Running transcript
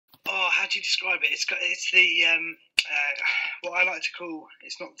do you describe it? It's the what I like to call,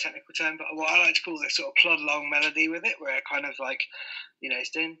 it's not the technical term, but what I like to call the sort of plod along melody with it, where it kind of like,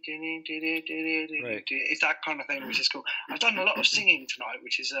 it's it's that kind of thing, which is cool. I've done a lot of singing tonight,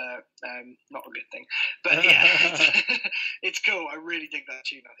 which is not a good thing, but yeah, it's cool. I really dig that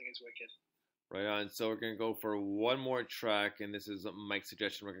tune. I think it's wicked. Right on. So we're going to go for one more track, and this is Mike's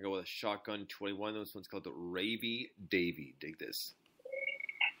suggestion. We're going to go with a Shotgun 21. This one's called the Ravy Davy. Dig this.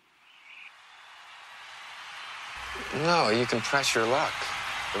 No, you can press your luck.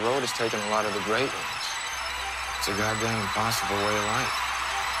 The road has taken a lot of the great ones. It's a goddamn impossible way of life.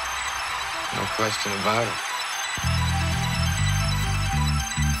 No question about it.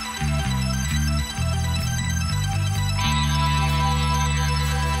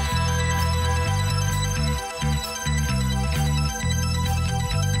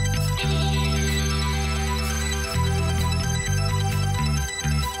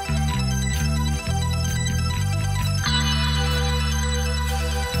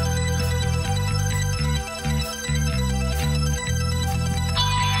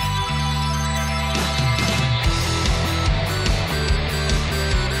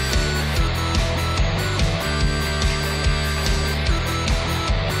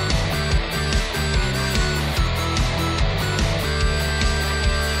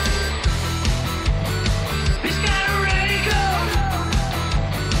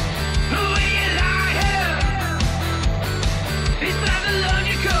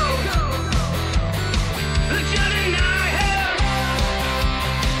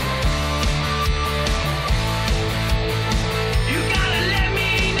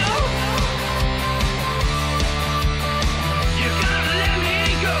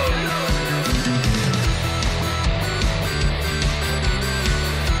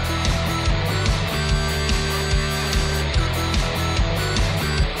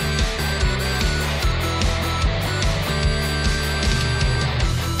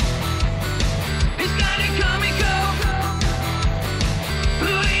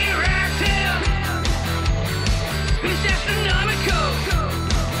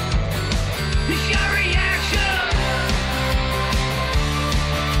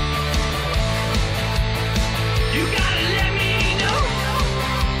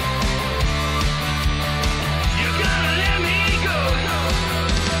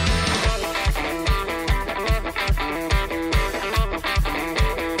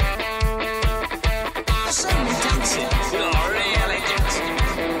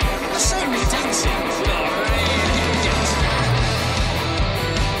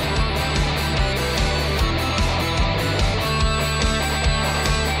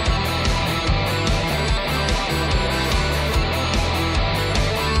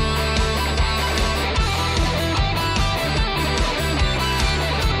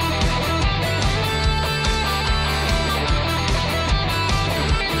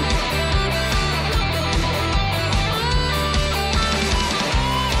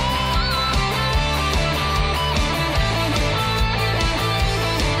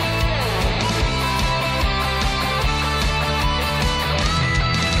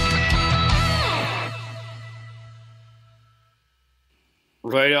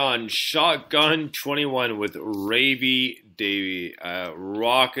 Right on. Shotgun 21 with Ravy Davy.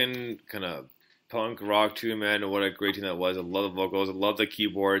 Rockin' kind of punk rock tune, man. What a great tune that was. I love the vocals. I love the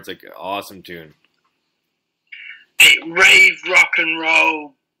keyboards. Like, awesome tune. Rave, rock and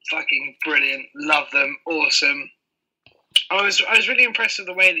roll, fucking brilliant. Love them. Awesome. I was really impressed with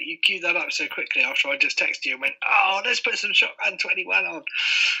the way that you queued that up so quickly after I just texted you and went, oh, let's put some Shotgun 21 on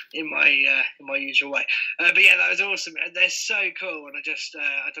in my usual way. But yeah, that was awesome. And they're so cool. And I just,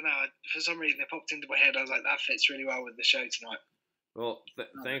 I don't know, for some reason it popped into my head. I was like, that fits really well with the show tonight. Well,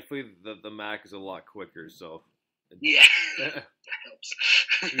 thankfully the Mac is a lot quicker, so. Yeah, that helps.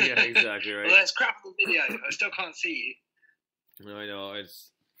 Yeah, exactly, right. Well, that's crap on the video. I still can't see you. No, I know.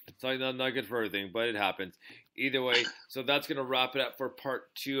 It's like not good for everything, but it happens. Either way, so that's going to wrap it up for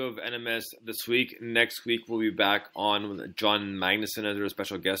part 2 of NMS this week. Next week, we'll be back on with John Magnuson as our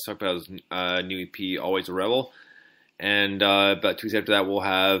special guest, talk about his new EP, Always a Rebel. And about 2 weeks after that, we'll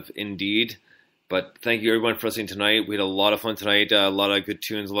have Indeed. But thank you, everyone, for listening tonight. We had a lot of fun tonight, a lot of good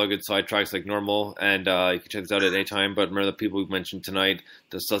tunes, a lot of good side tracks like normal. And you can check this out at any time. But remember the people we've mentioned tonight,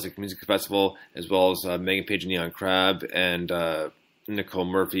 the Sussex Music Festival, as well as Megan Page and Neon Crab, and Nicole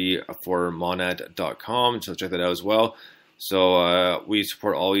Murphy for monad.com, so check that out as well. So we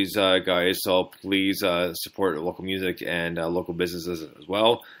support all these guys, so please support local music and local businesses as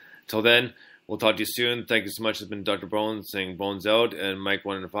well. Till then, we'll talk to you soon. Thank you so much. It's been Dr. Bones saying Bones out, and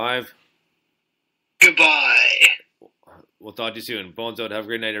Mike1inFive. Goodbye. We'll talk to you soon. Bones out. Have a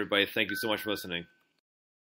great night, everybody. Thank you so much for listening.